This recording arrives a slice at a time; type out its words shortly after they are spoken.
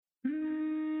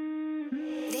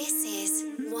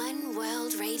One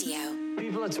World Radio.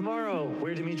 People of tomorrow,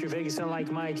 we're Dimitri Vegas and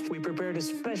Like Mike. We prepared a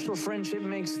special friendship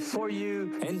mix for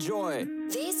you. Enjoy.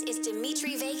 This is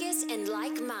Dimitri Vegas and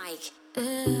Like Mike.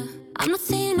 I'm not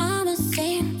saying I'm the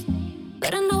same,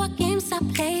 but I know what games I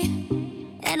play,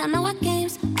 and I know what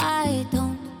games I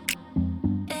don't.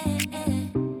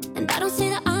 And I don't say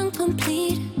that I'm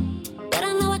complete, but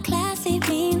I know what classy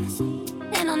means,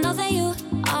 and I know that you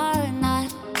are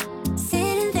not.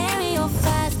 Sitting there in your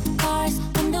fast cars,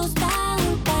 windows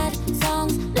down, bad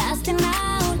songs, lasting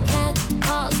out, cat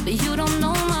calls, but you don't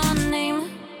know my name.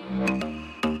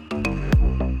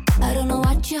 I don't know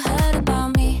what you heard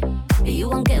about me, but you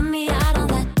won't get me out on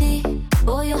that D.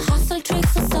 Boy, your hustle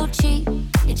tricks are so cheap.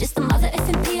 You're just a mother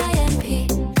effing P.I.M.P.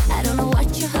 I don't know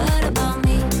what you heard about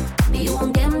me, but you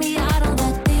won't get me out on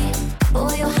that D.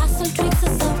 Boy, your hustle tricks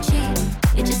are so cheap.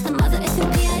 You're just a mother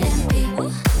effing P.I.M.P.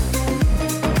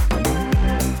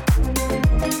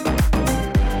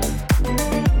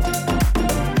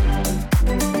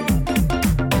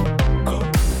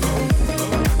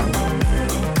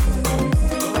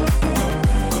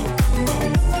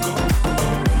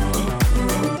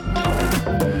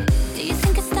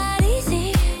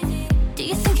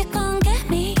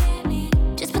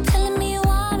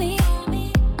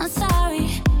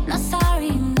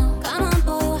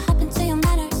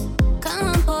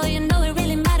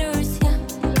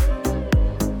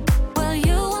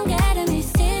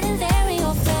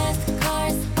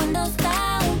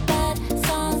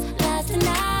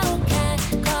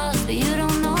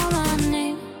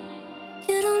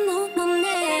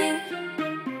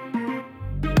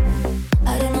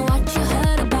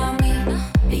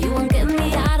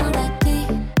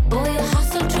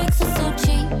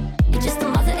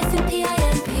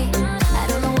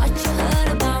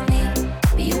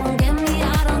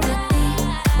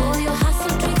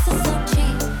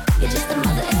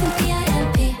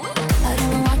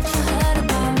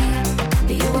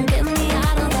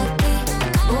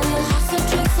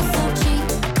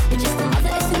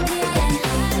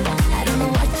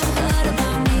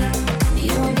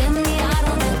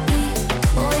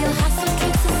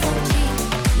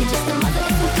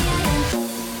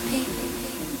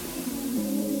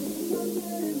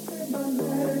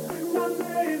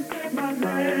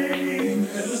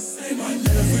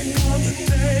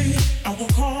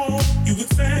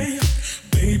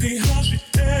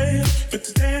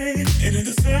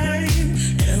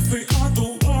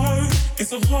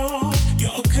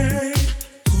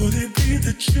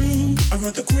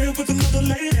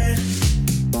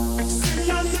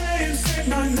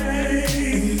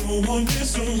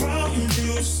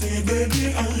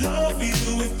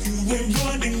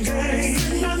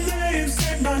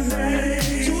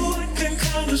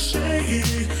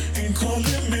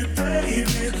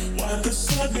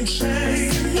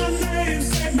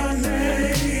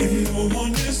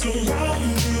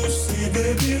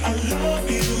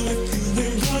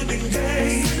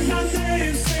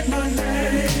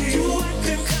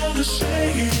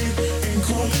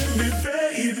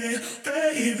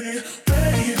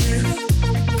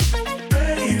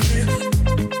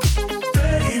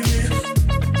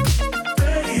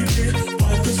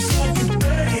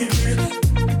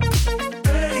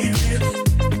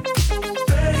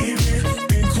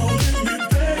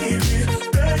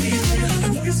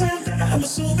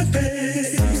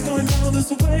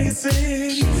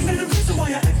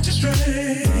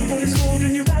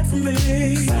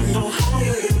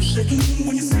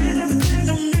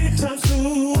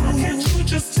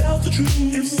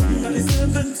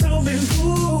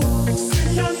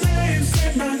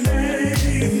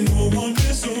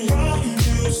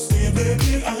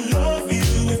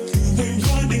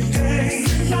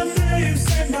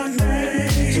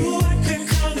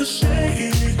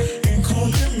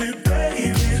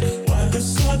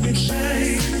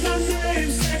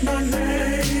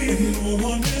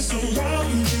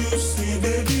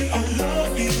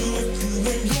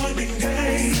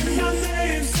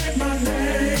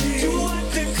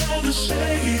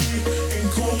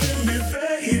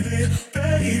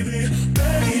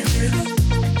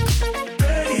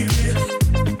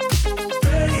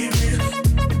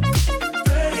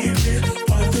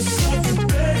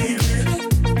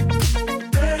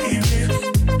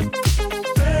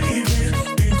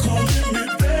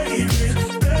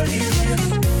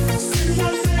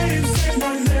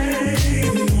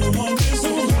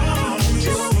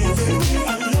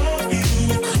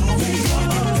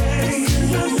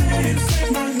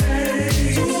 Say my name.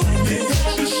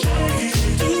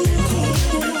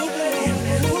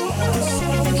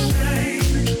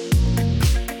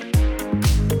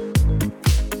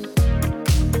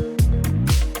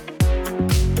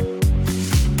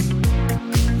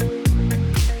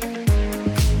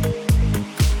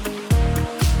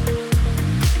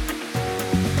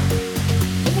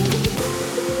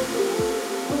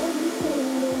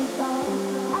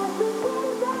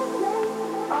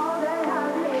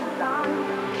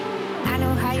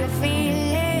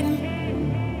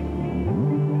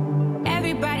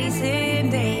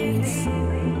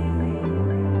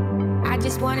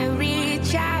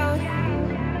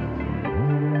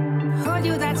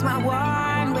 that's my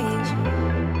one wish.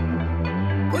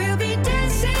 We'll be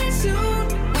dancing soon,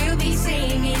 we'll be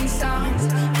singing songs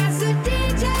as the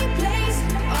DJ plays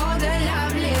all the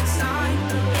love lives on.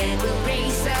 And we'll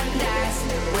race up last,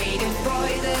 waiting for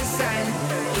the sun.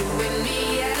 You and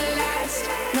me at last.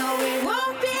 No, it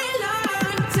won't be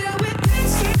long till we're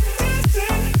dancing,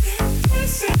 dancing,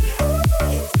 dancing. Till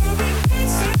we're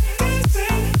dancing,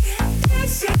 dancing,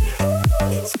 dancing. Till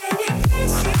we're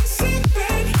dancing, dancing,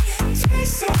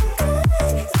 dancing.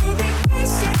 Till we're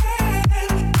dancing, dancing.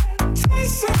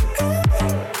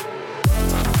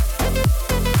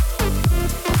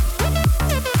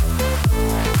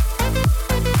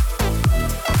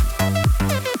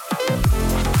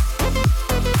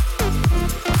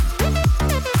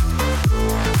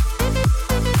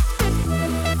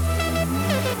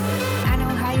 I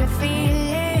know how you're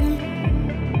feeling.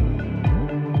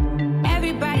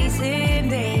 Everybody's in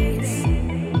this.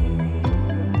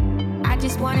 I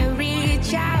just wanna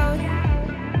reach out,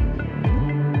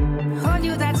 hold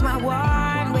you, that's my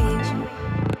one wish.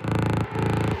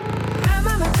 My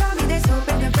mama told me there's hope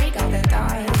in the break of the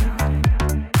dawn.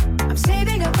 I'm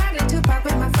saving a bottle to park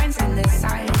with my friends in the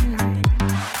sun.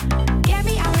 Get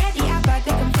me already, I bought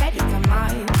the confetti, come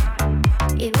on.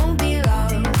 It won't be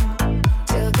long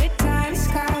till good times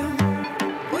come.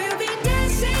 We'll be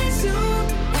dancing soon,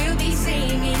 we'll be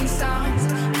singing songs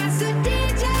as the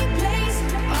DJ plays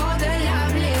all the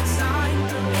love lives on.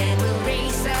 And we'll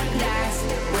race up last,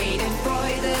 waiting for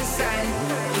the sun.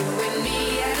 You and me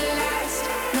at last.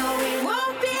 No, it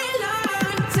won't be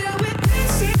long till we're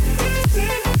dancing,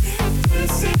 dancing,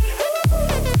 dancing. Till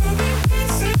we're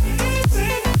dancing,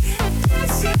 dancing,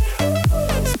 dancing.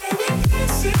 Till we're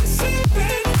dancing, dancing,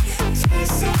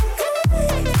 dancing. Till we're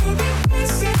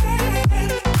dancing, dancing.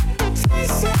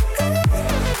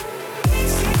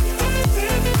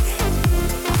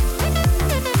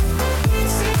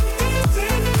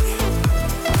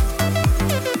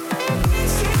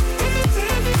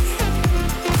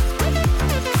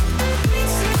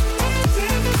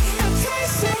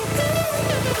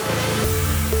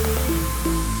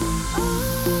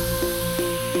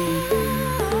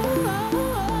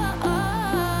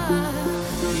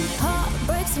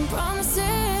 Heartbreaks and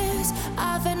promises,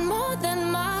 I've had more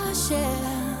than my share.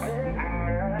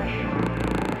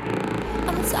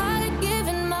 I'm tired of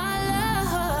giving my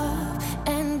love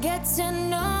and getting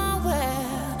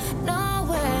nowhere,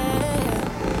 nowhere.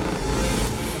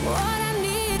 What I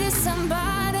need is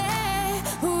somebody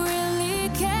who really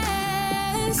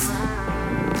cares.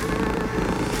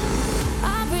 I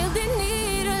really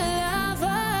need a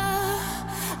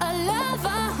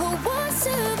lover who wants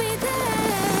to be there.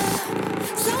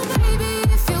 So baby,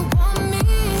 if you want me,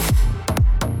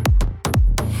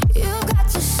 you got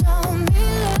to show me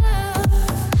love.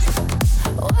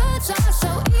 Words are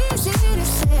so easy to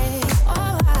say,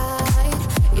 alright.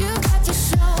 You got to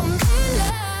show me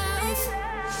love.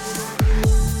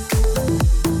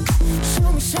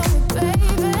 Show me,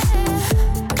 baby.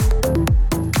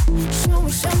 Show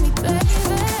me, baby.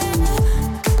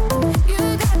 You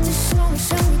got to show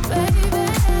me, baby.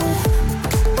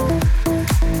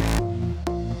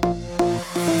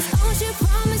 Don't you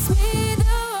promise me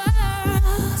the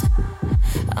world,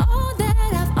 all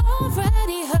that I've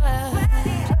already heard.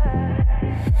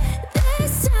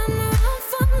 This time around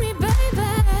for me,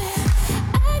 baby,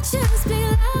 actions be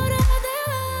louder than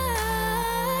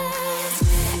words.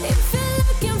 If you're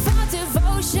looking for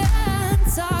devotion,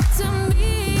 talk to me.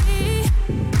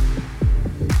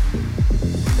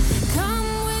 Come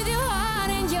with your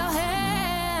heart in your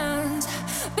hands,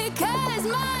 because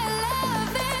my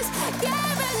love is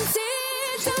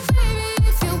guaranteed. So baby,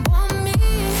 if you want me,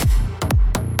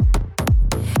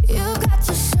 you got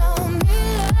to show me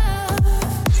love.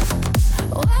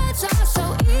 Words are so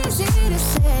easy to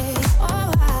say,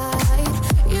 alright.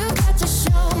 You got to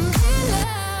show me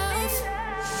love.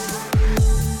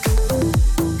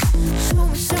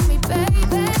 Show me,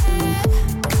 baby.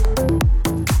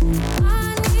 I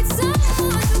need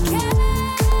someone who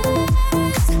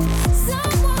cares,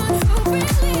 someone who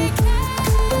really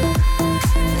cares.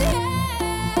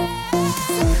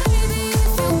 So baby,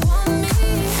 if you want me,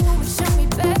 show me,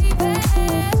 baby.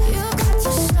 You got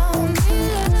to show me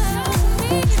love,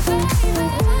 baby.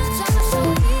 Words are so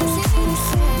easy to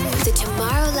say. The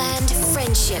Tomorrowland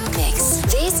Friendship Mix.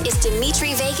 This is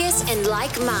Dimitri Vegas and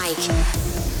Like Mike.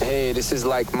 Hey, this is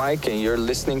Like Mike, and you're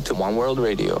listening to One World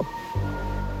Radio.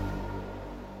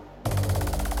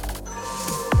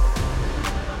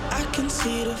 I can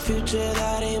see the future,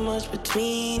 that ain't much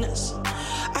between us.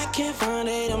 I can't find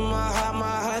it in my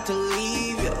heart to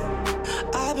leave you.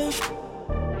 I've been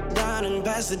down in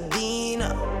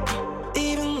Pasadena.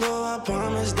 Even though I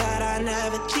promise that I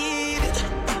never cheated.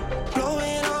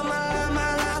 Blowing on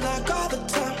my line like all the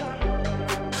time.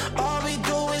 All we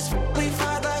do is we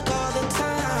fight like all the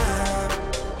time.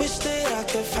 Wish that I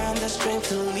could find the strength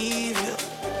to leave you.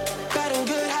 Bad and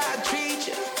good how I treat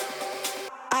you.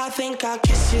 I think I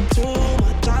kiss you too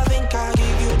much. I think I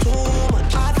give you too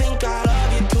much. I think I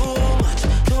love you too much,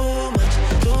 too much,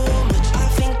 too much. I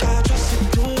think I trust you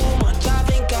too much. I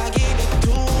think I give you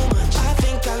too much. I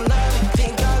think I love you,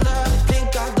 think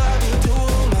I love you too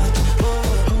much.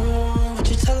 What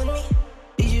you telling me?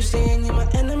 Did you saying you're my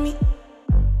enemy?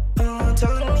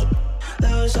 Telling me,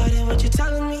 little shawty, what you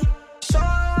telling me?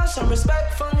 Show some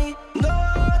respect for me. No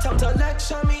time to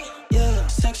lecture me. Yeah,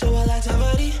 sexual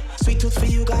activity. Sweet tooth for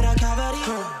you, got a cavity.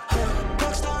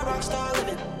 Rockstar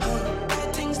living.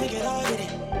 Bad things, they get all hit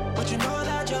it. But you know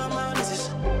that you're my missus.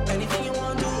 Anything you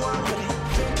want, do, I'm with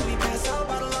it. Drink till we pass out,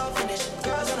 bottle all finish.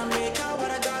 Girls wanna make out,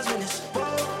 what I got's witness.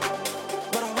 Whoa,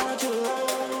 but I want you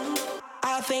alone.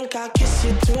 I think I kiss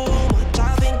you too much.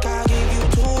 I think I give you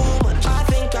too much. I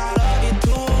think I love you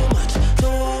too much,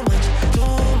 too much,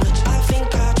 too much. I think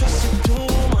I trust you too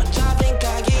much. I think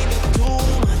I give you too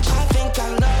much. I think I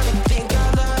love you, think I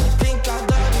love you, think I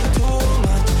love you too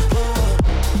much.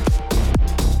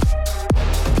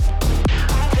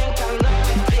 I think I love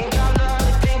you, think I love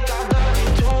you, think I love you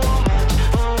too much.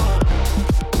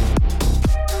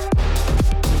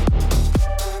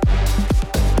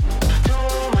 Too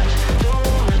much, too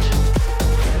much.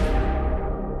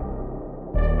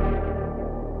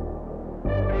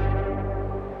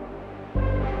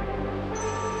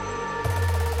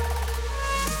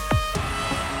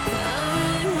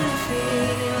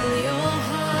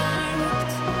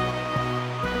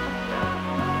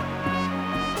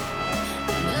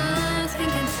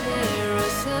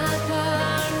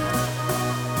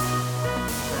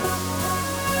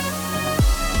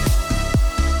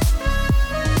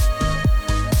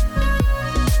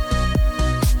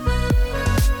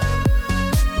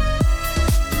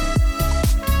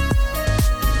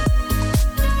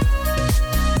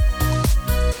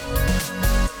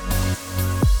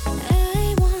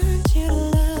 I want you to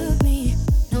love me,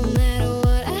 no matter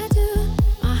what I do.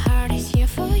 My heart is here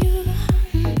for you,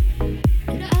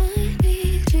 and I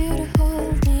need you to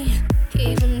hold me,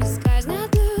 even the sky's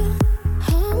not blue.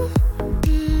 Oh,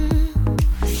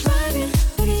 driving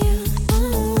with you,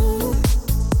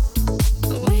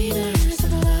 winners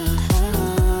of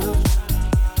love,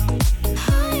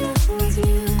 higher with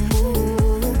you.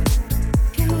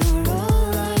 You're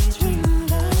all I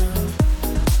dreamed of.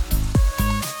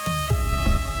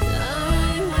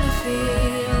 I wanna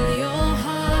feel your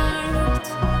heart.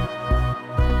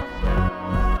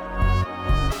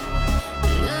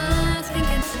 Nothing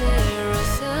can tear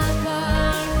us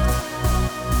apart.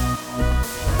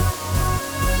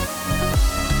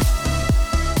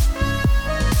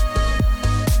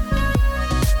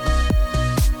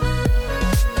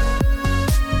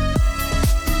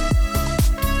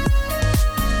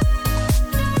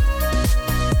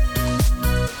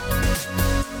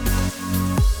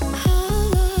 I'll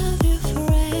love you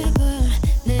forever,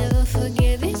 never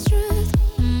forget this truth.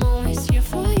 I'm always here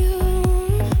for you,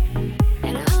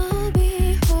 and I'll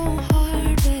be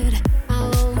wholehearted.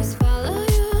 I'll always follow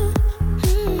you.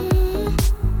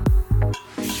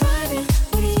 Driving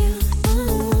with you,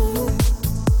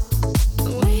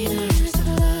 winners of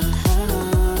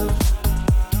love,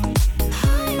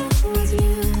 higher with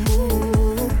you.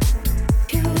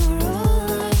 You're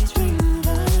all I dreamed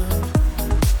of.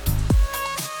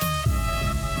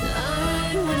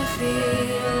 I wanna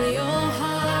feel your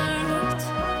heart.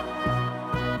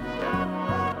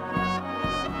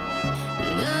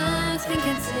 Nothing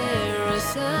can tear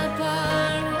us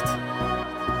apart.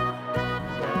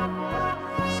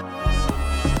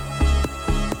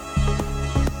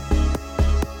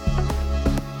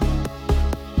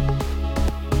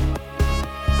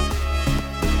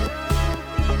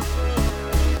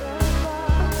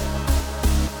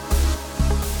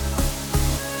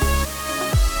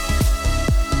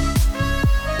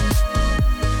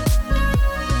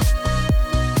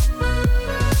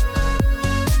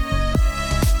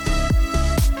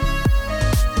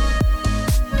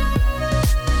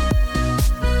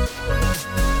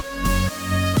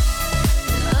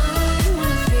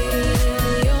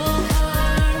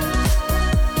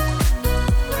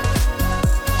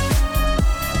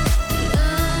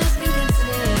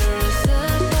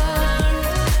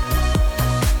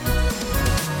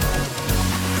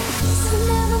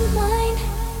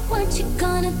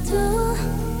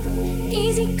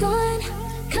 Easy going,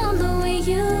 come the way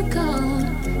you go.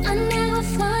 I never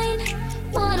find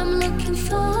what I'm looking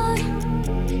for.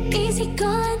 Easy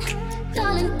going,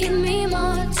 darling, give me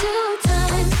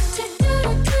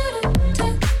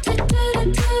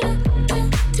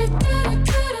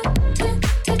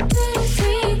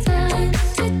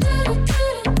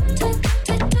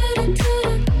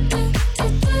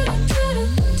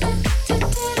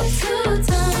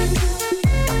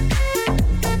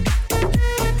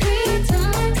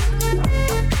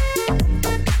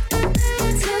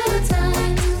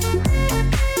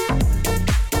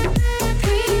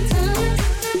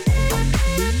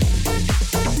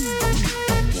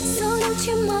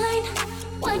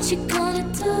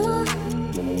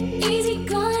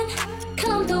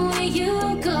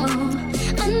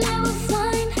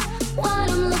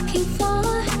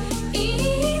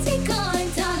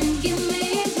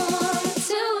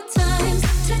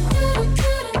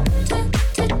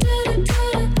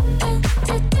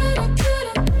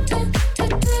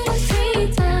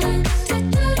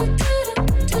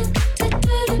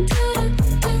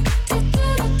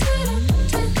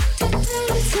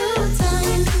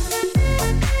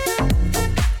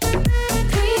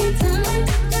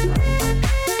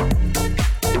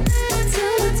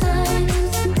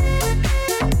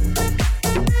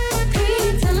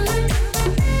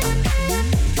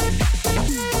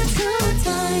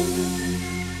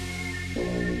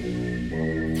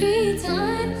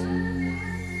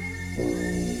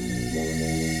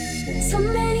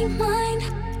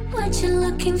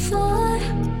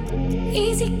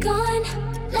Easy going,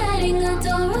 letting the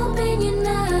door open you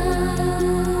now.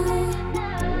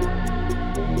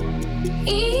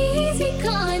 Easy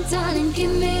going, darling,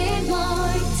 give me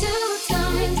more. Two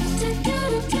times.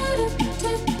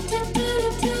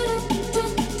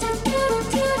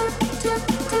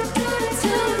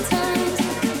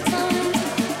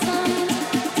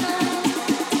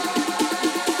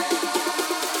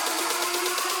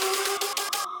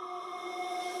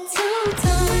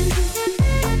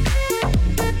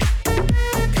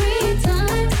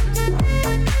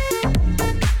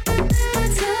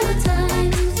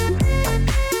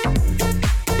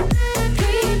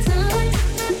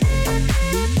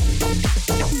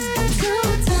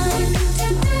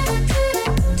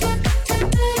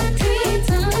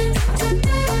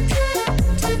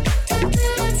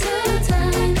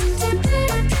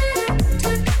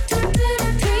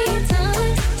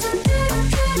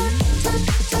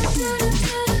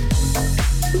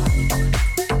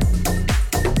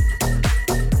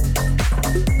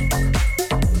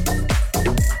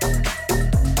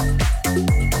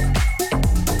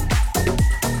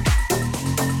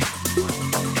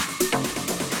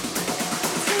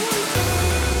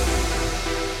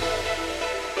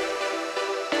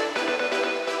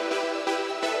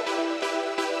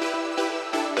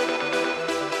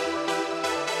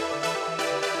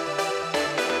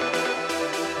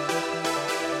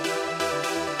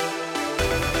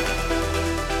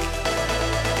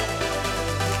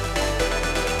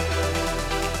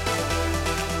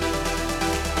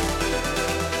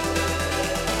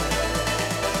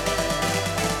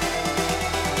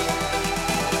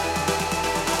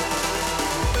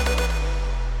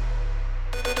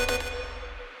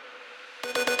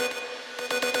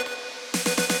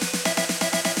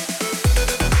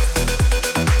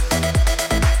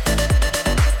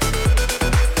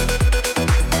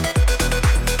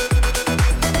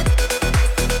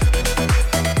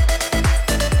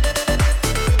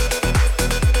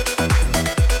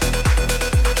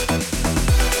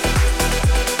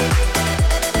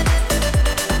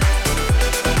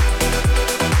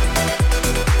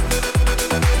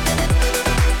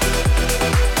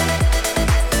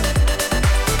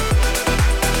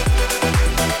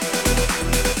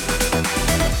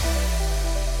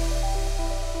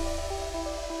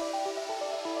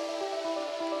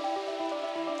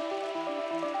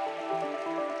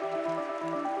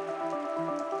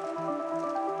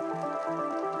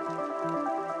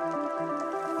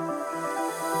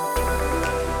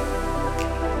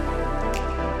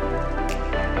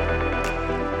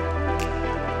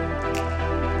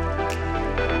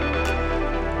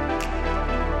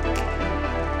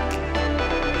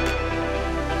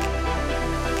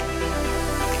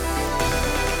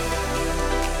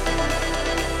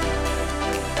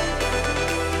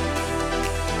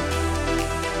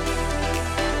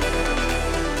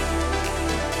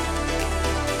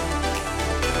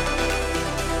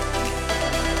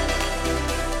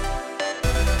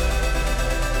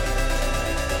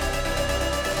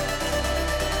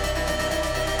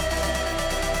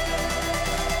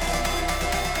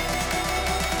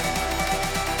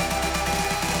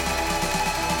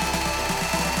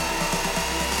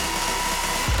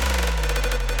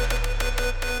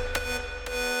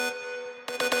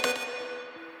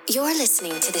 You're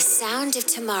listening to the sound of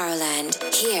Tomorrowland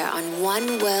here on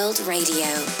One World Radio.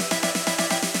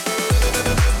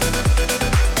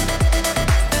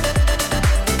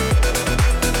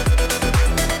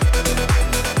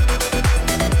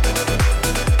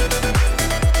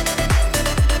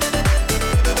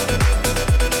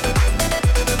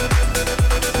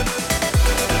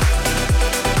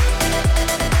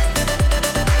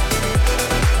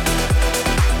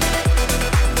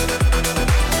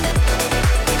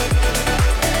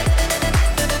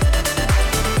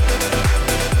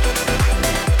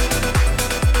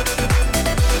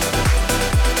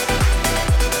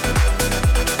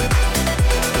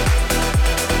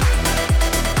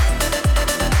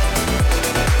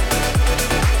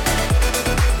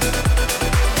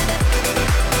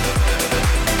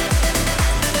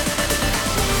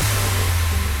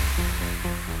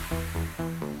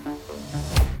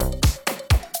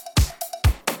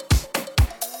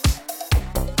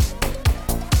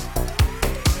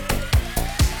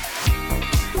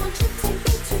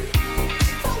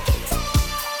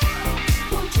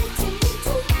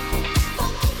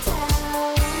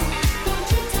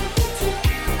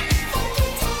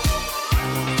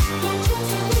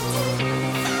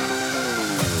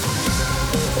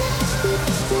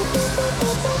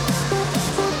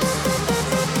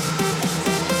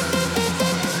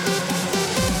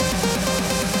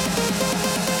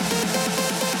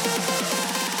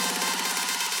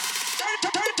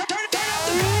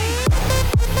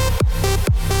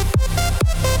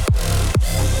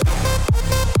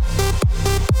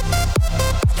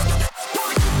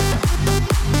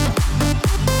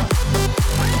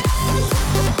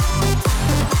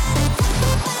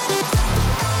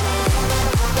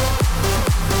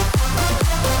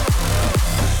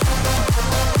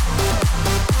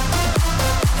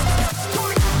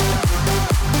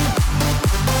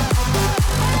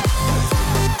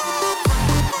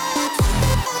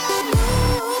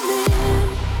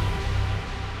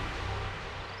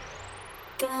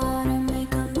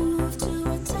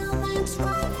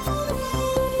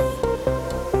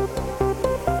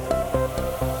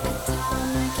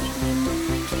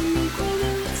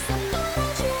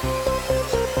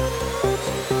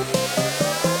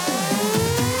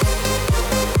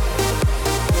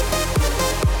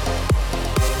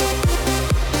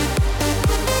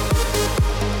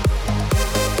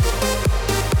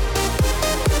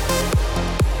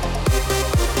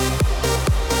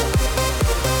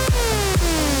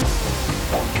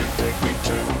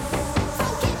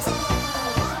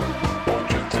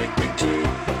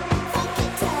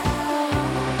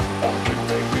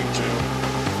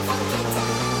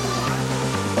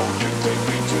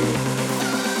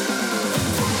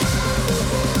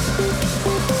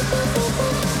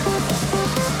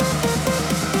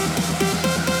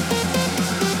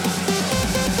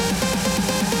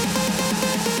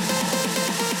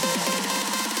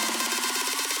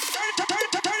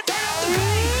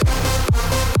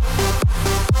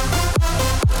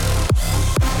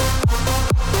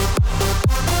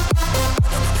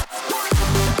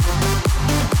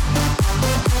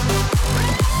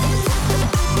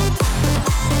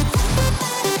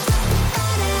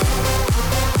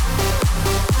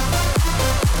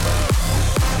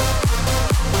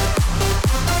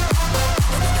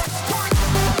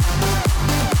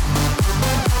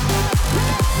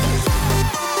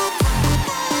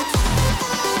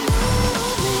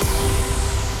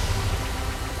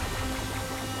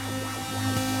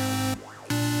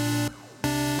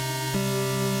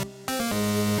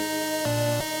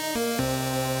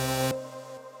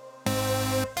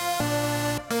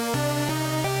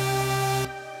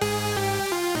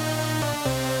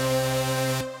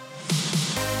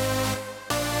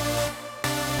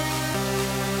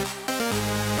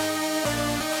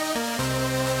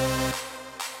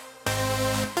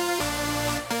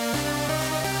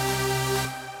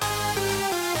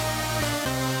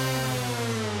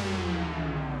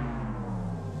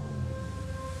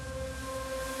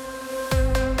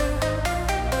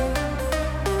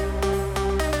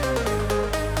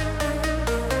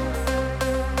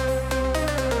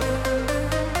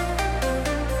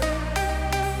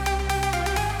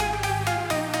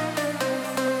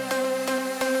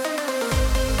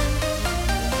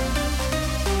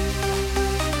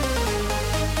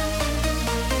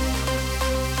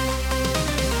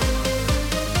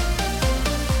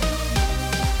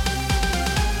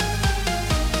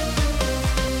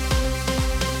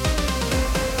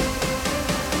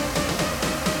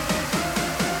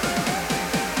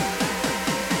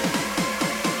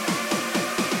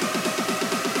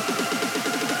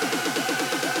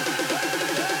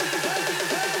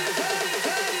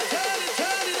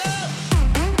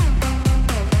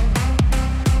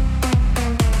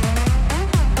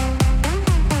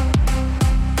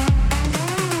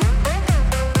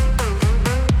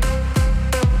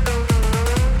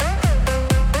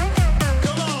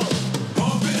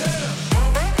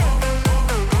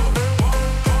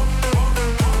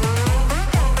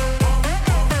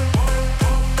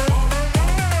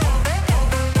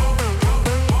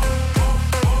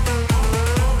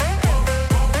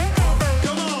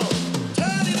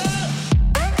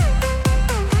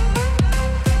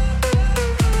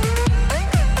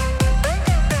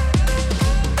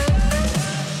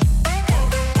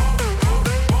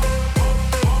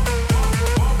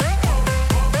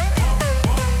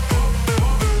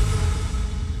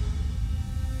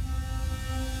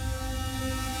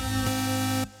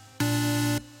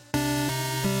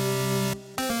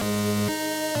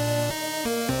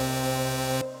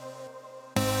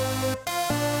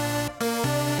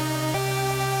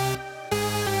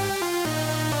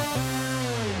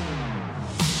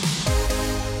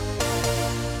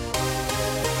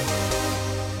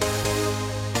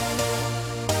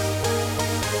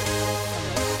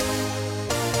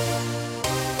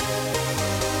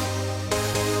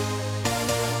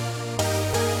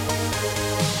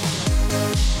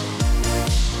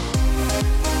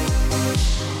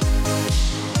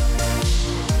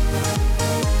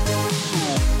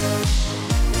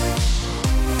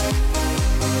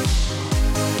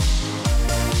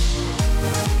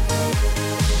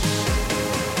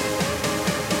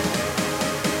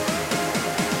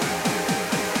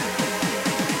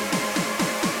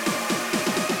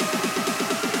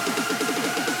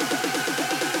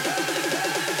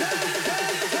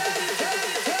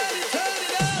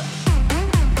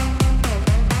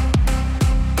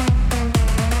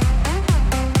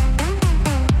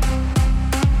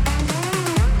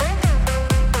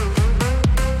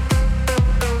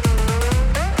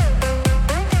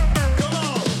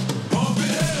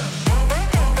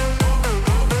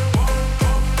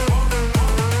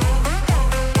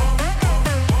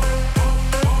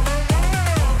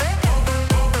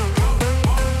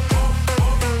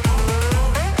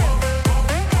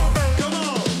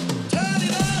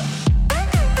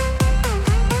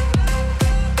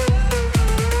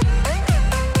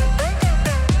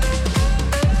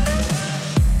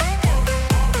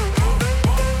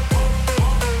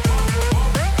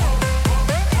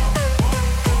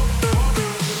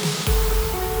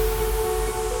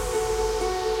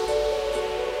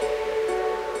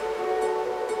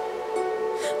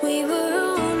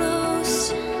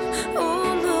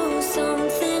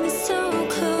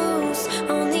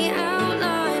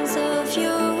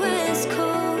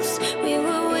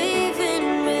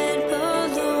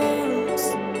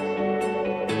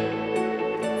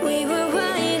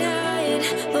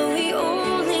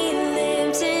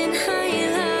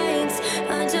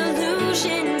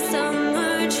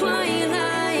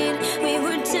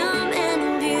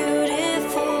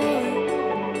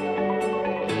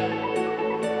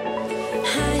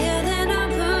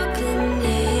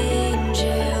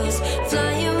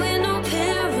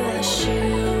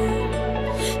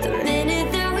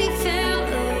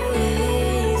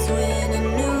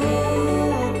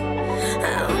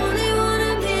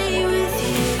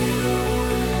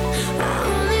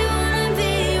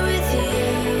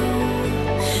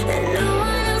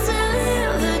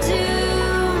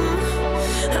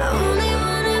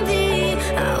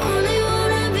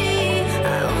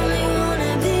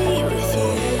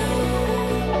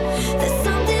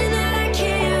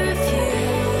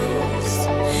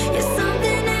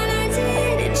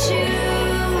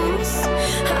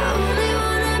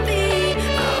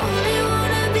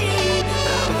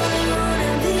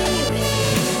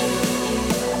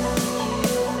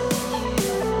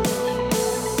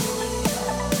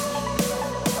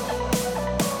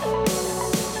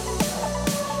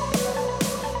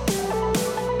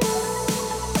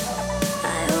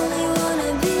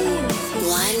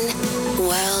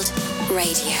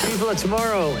 Coachella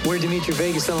tomorrow. We're Dimitri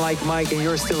Vegas and Like Mike, and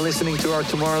you're still listening to our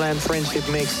Tomorrowland Friendship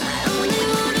Mix.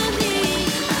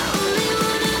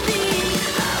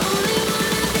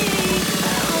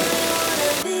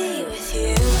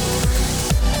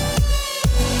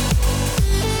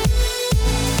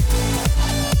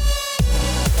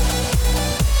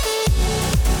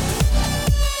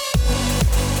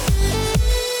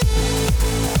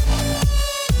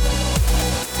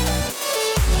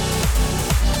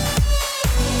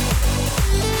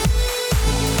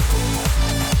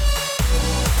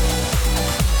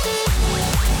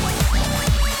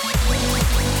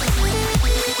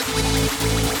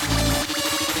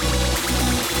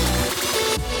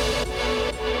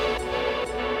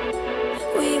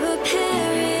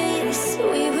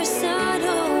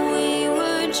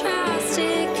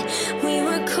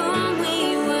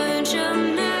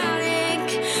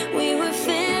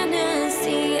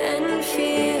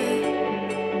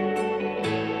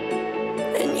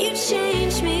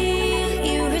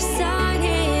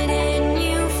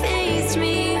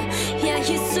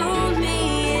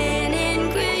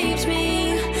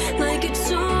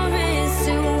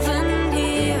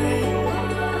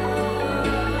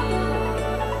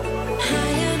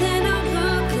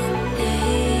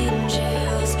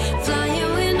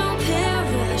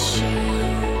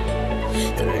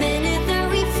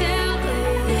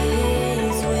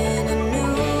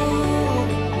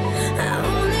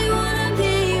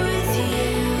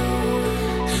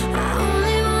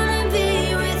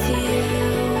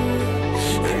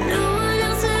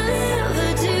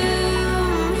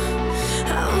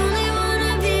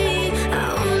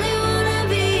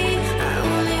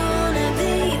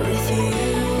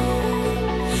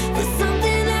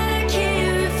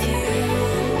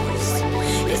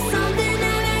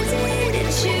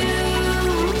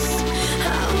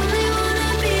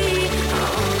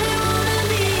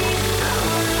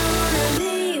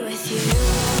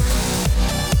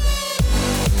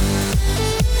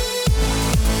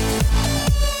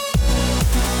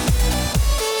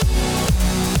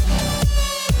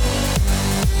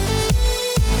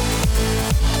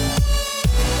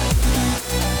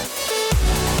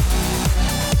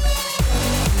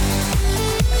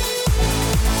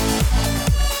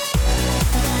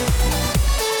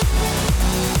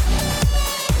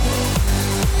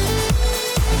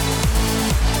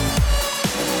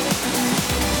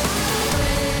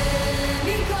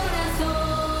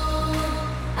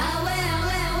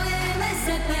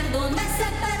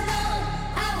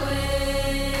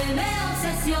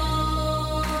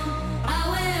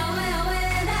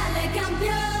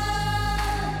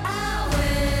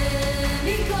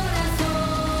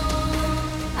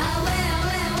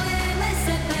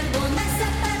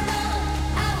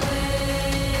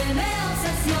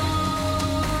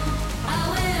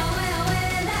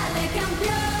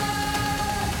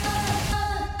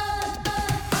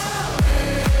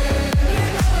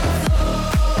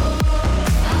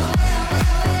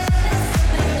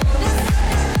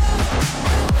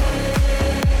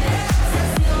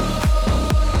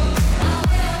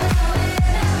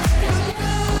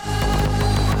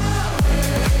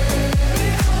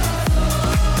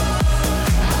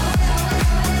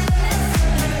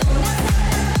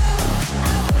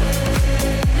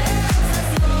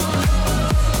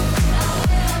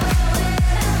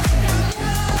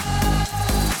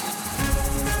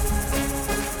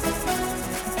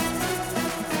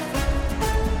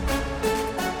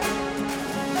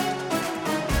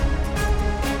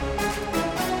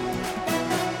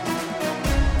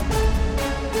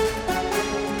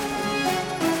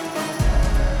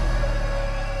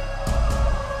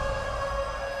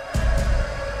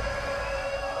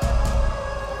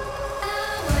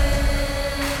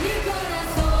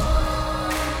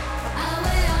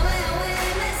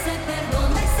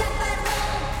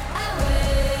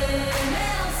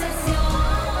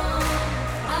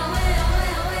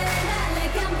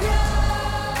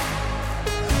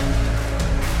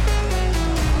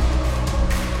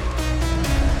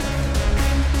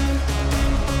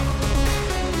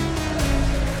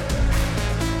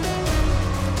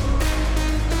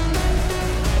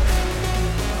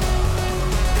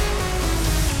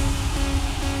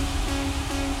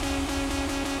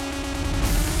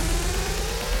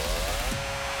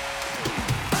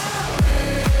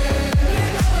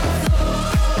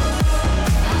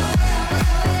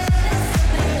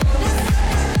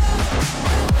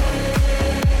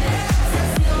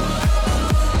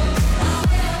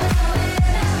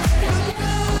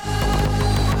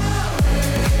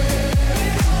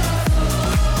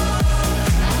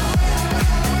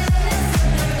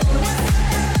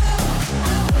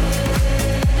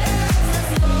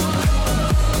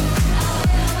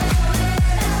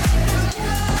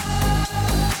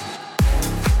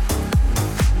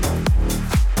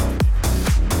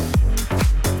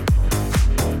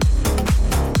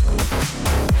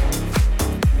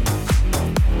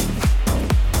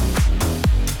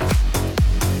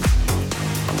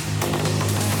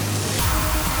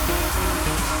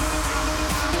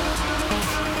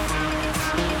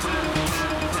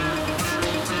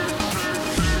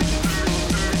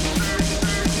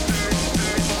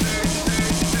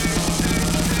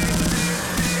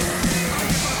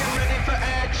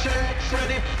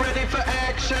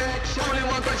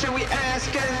 one question we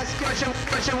asking.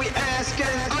 Question we asking.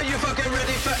 Are you fucking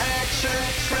ready for action?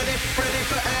 Ready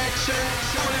for action.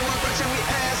 Only one question we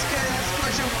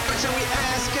asking. Question we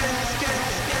asking.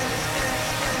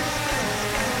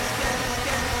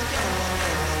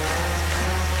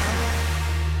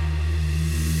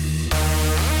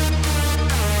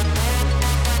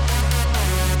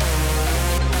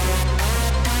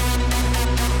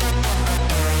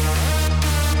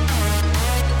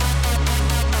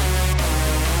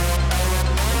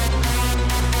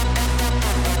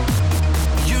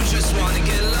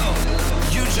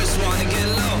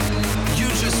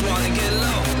 Wanna get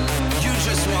low. You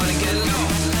just wanna get low.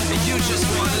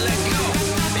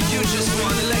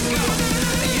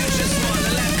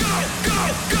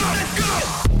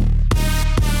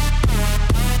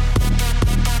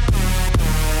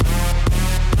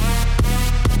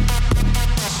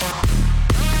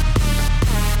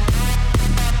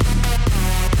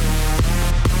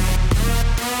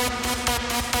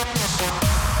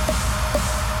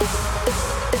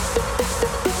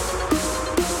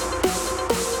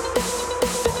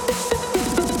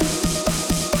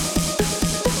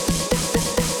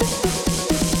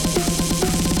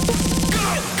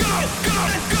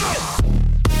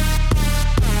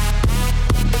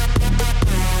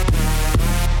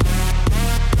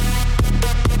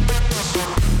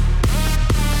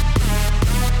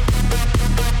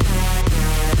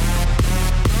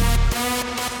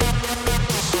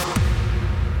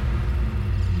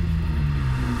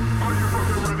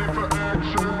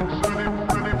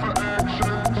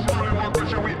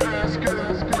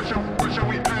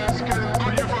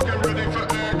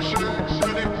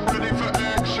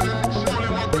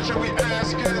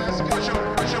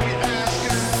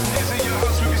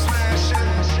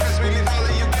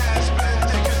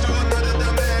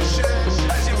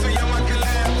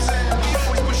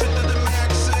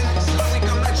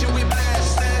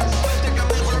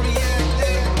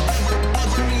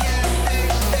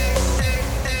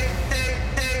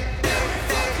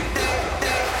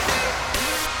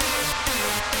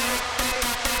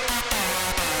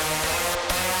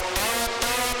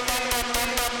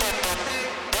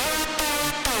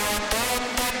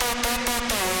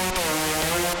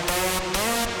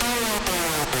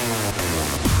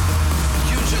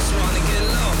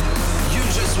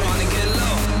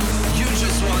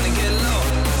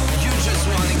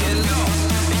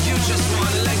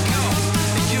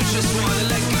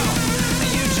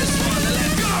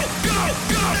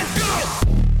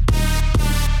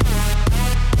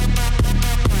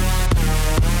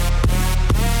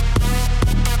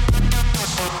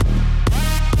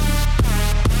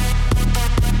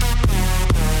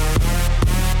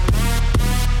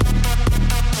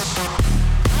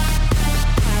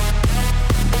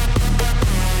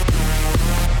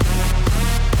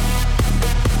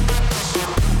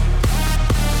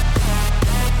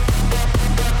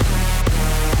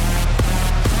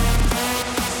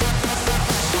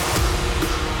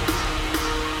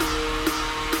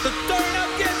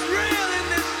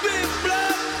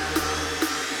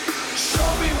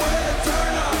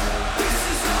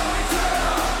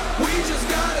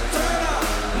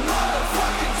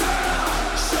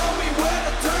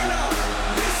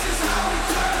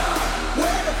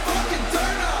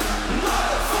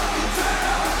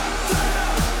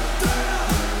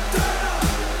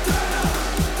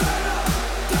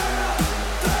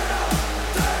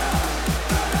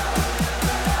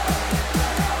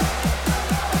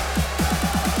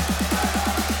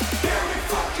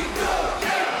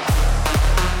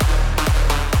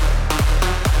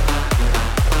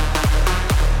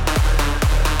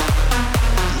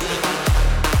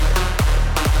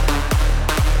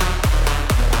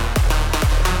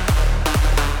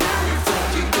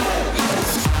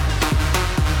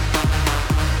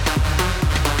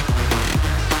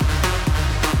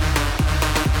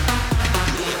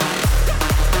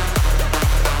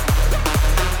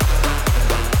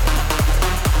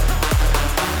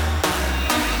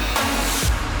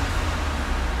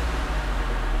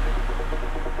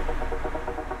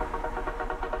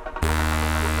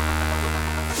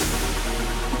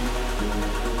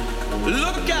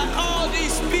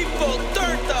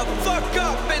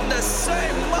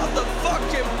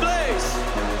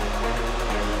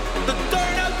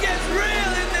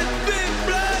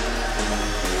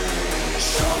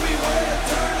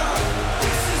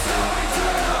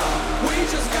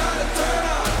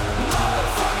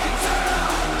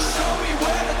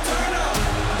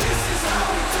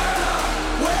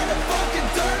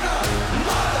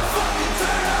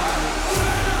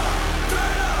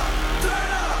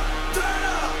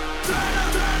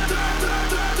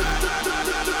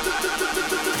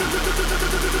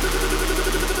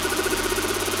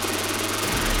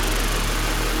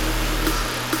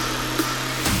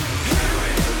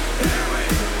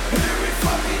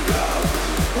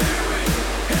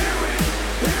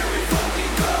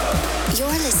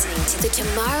 listening to the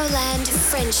Tomorrowland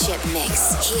Friendship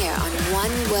Mix here on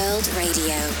One World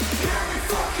Radio.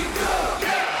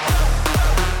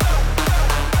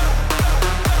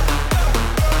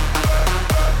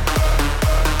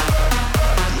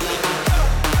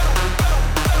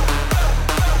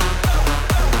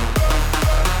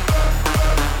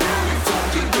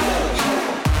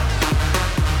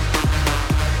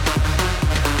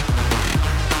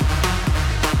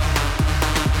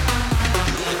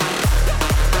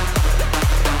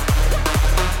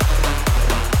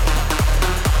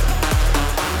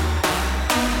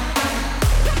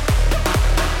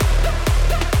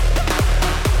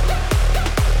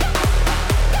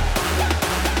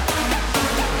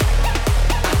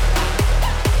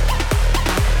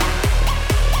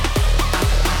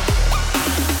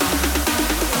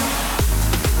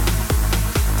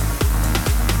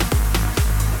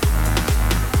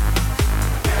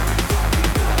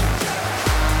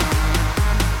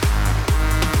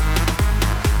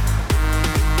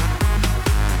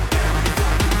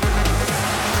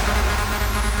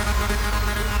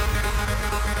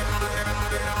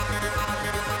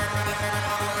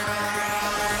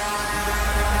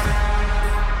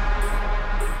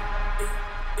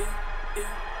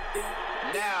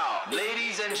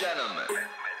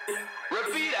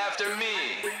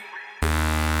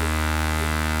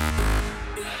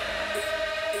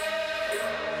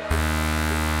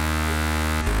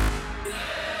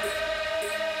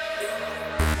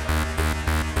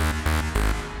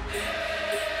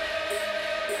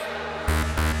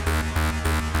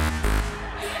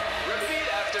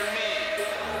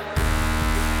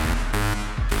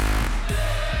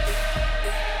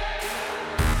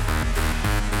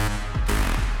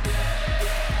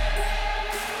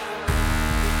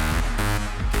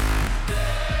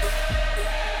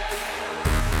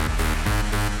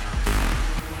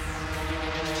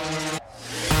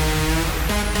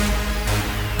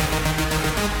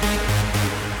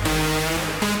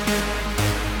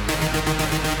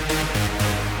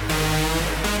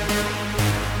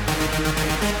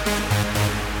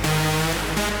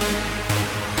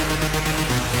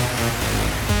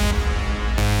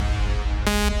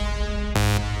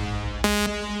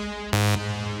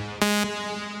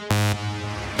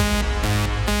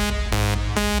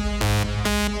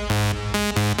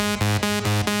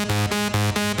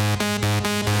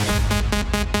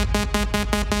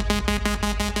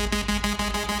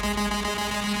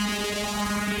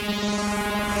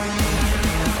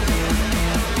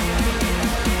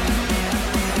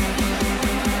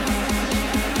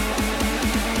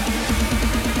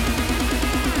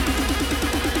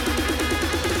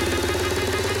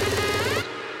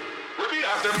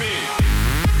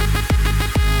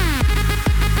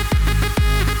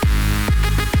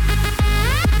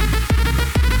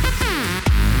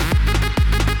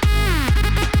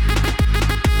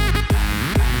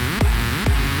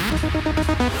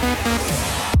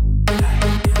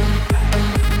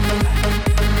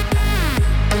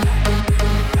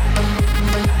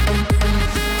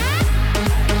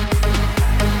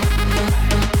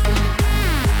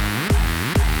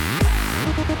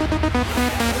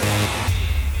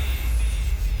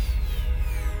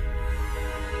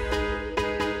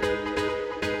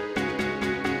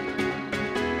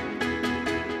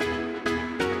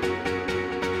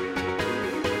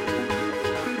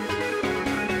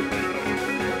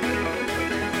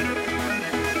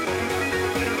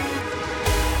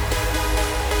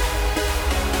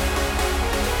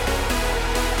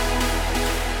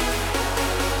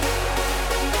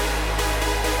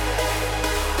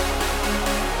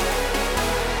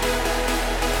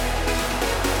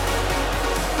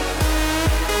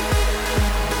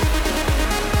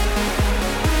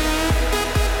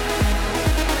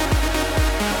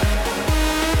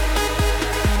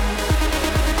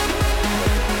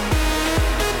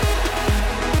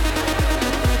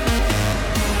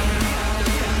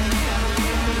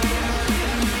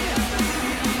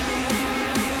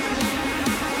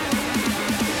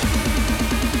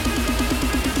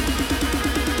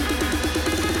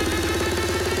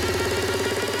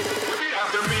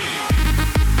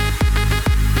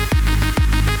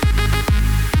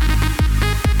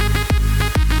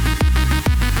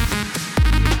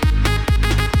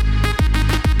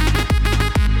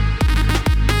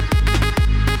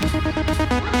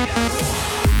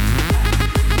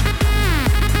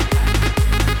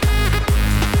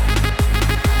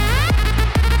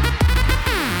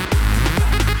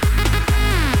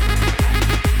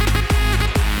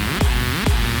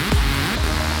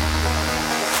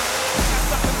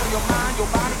 your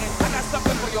body, and I got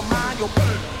something for your mind, your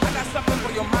body. I got something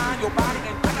for your mind, your body,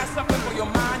 and I got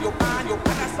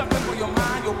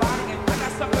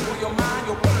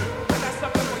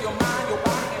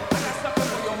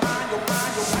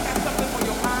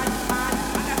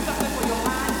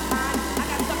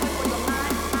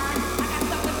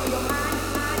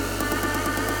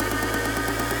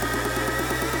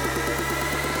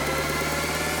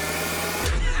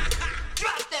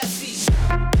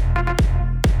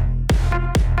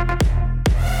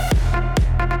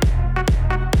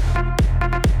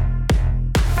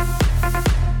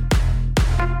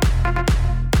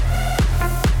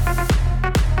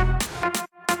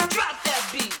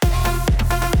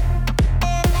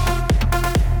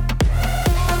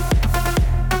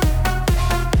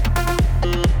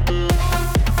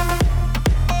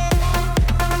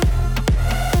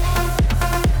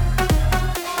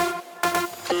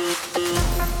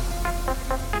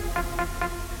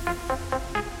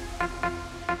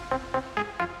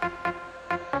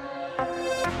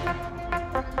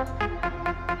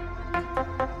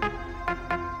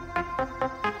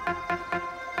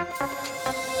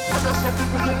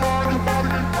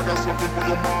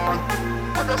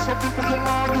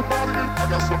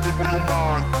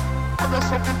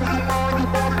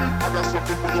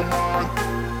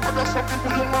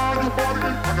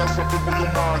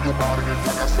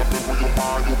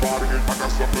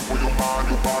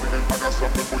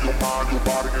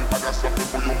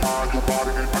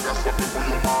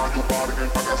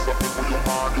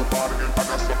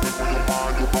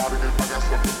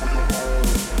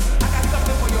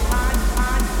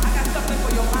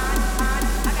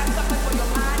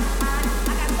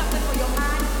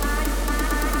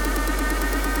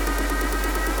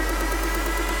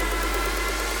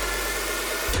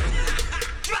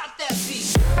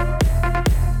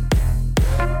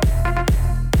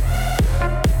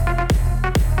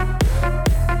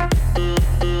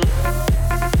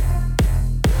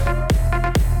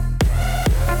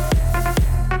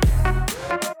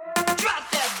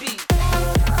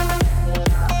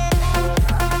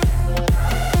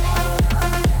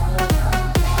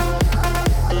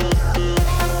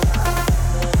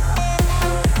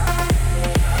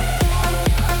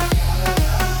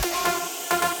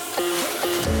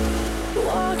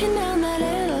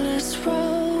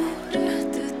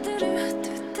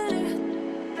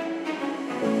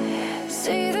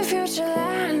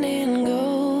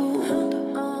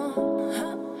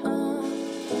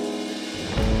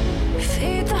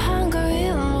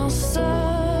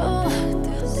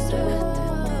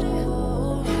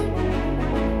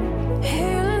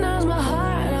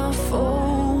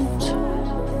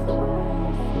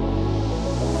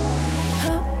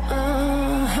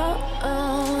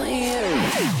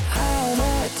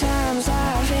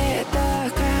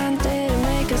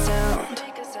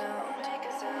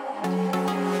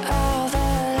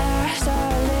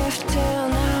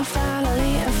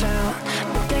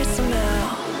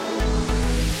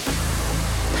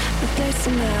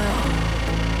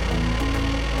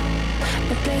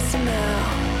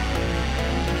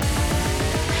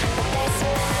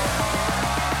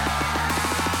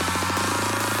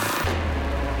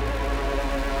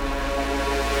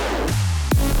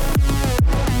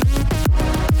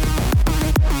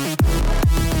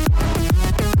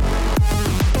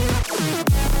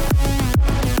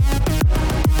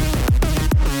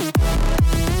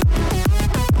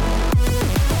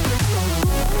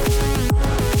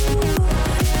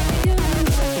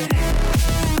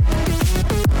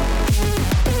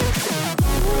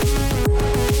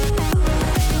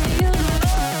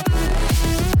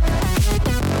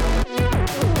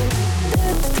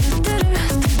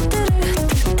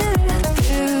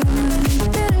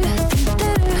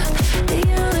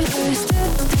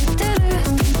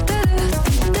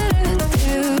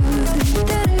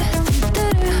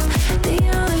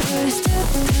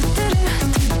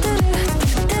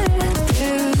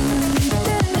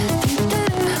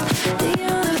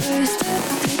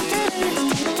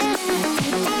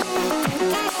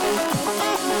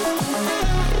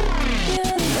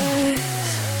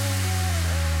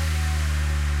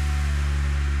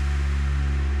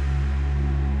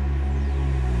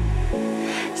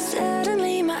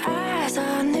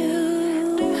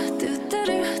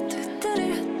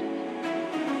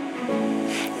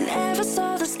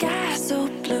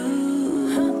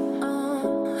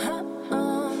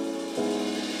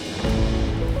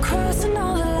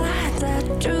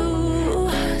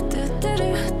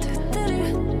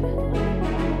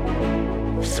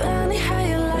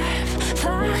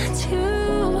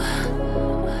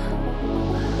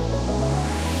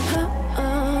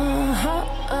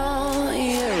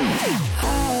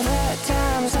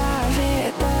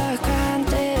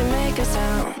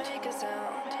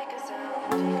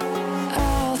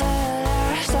All the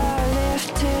lies I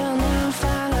lived till now,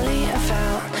 finally I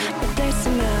found. But they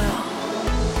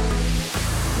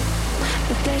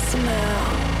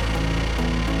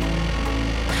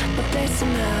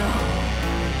somehow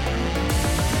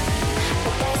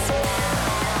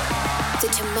The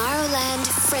Tomorrowland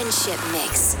Friendship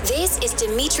Mix. This is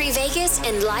Dimitri Vegas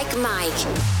and Like Mike.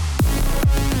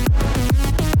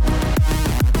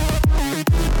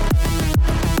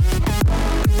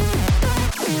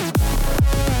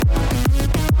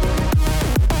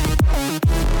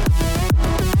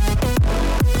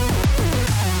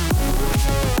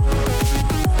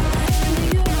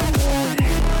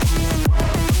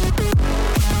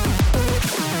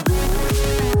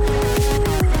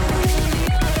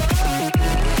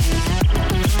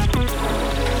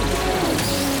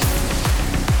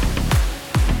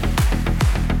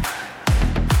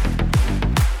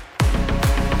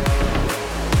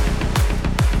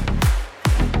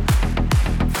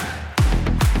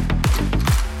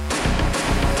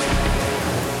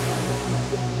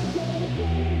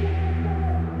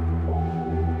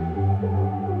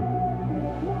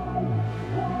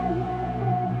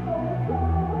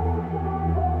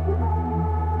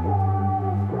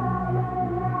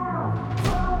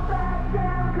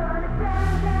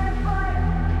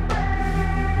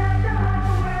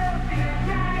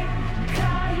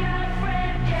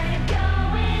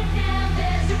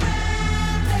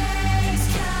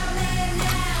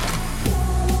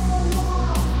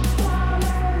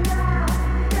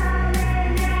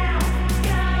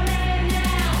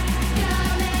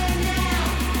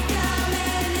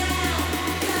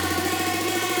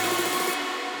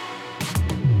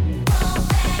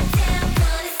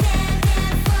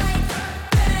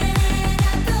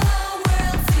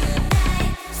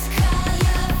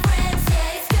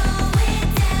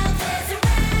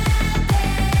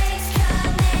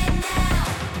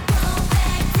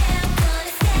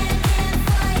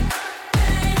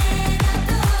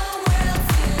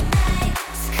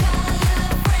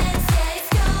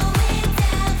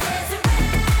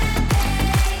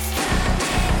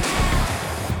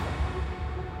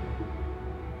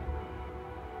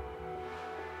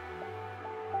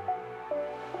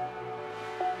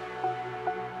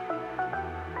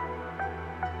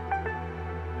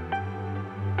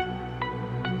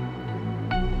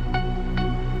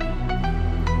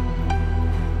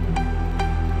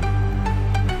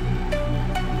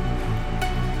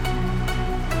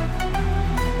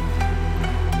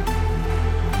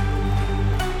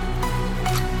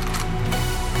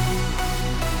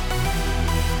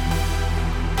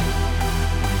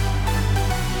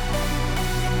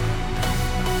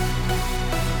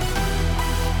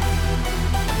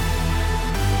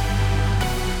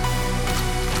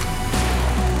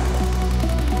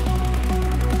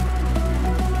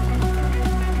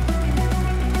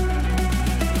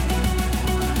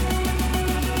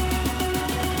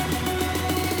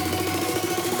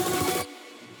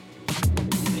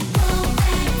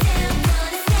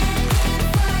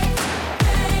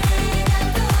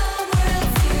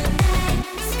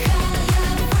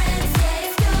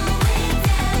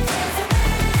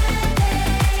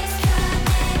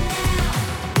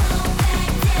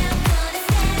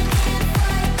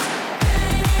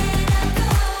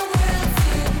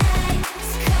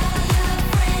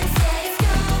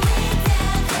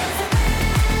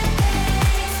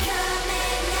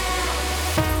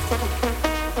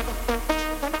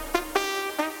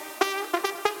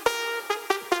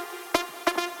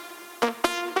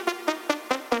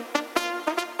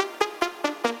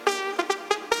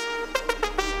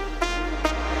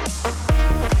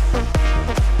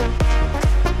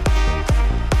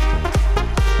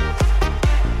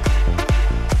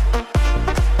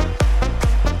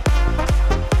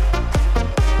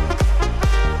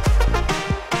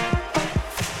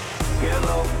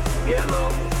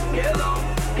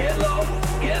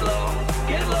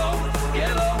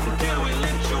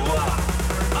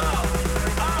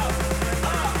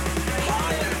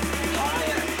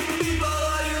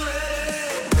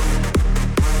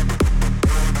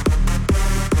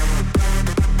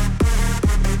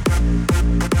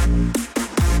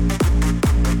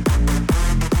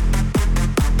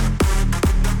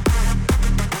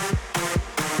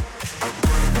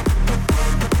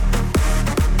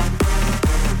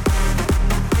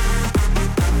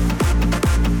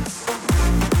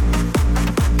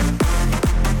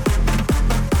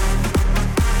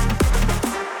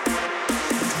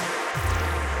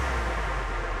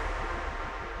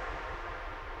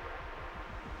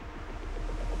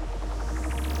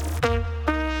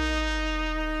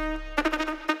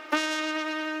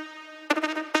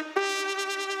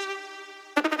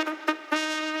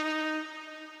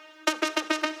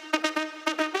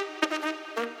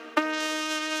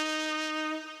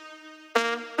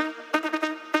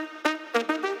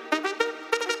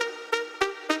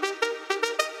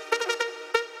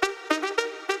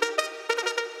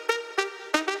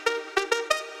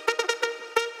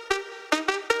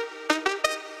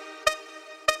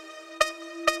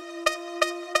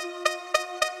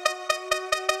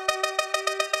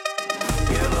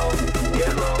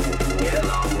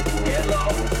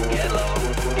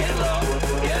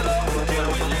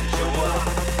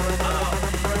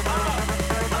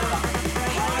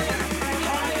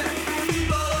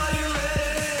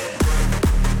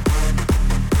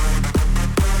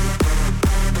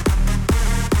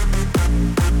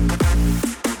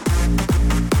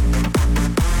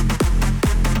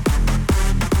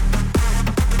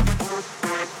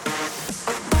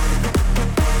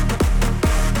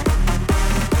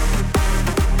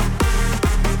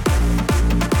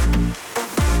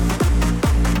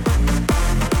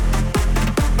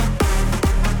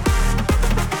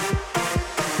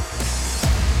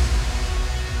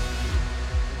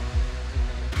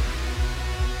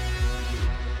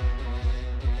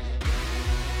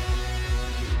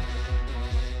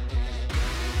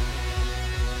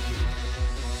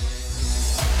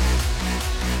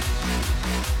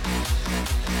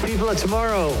 people of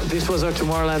tomorrow, this was our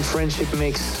Tomorrowland Friendship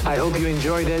Mix. I hope you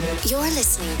enjoyed it. You're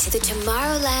listening to the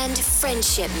Tomorrowland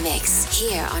Friendship Mix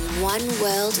here on One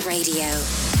World Radio.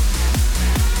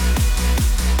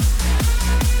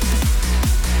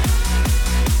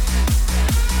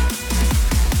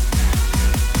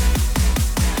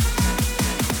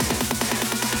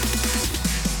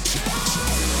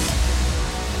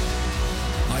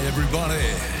 Hi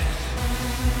everybody.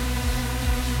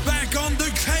 Back on the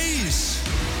case.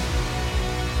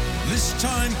 This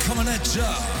time coming at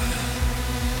ya.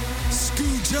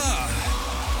 Scooter,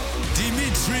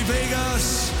 Dimitri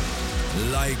Vegas,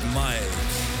 Like Mike.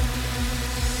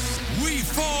 We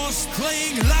Force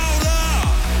playing louder.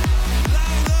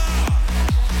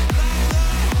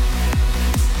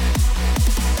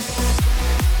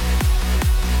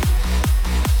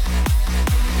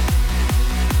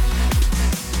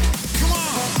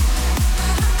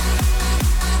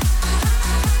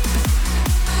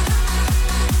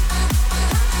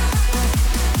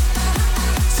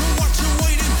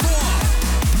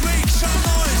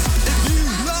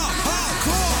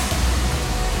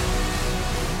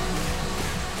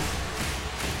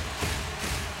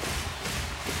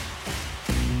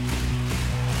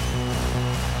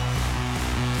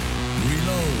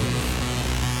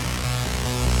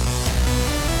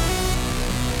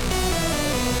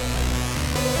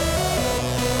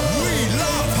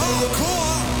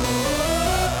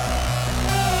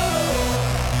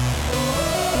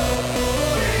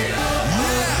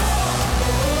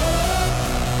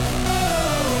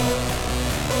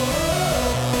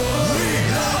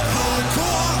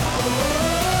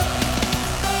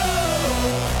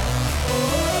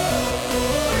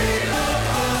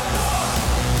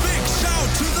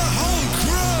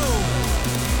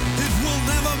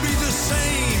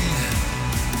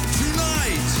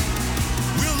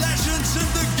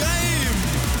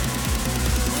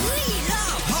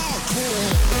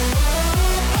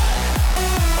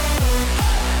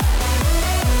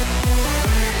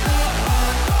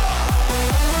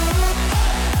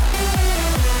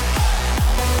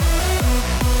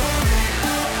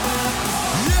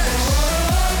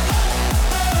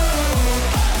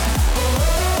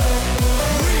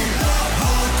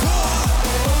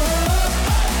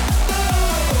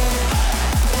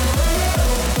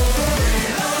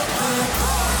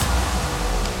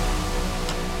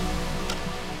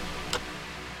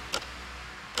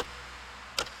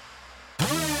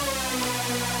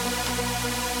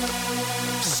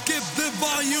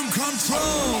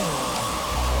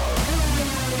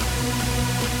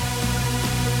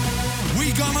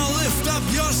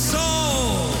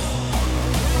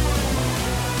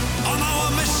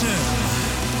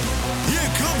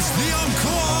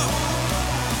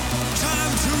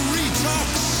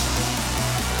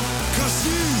 Cause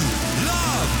you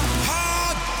love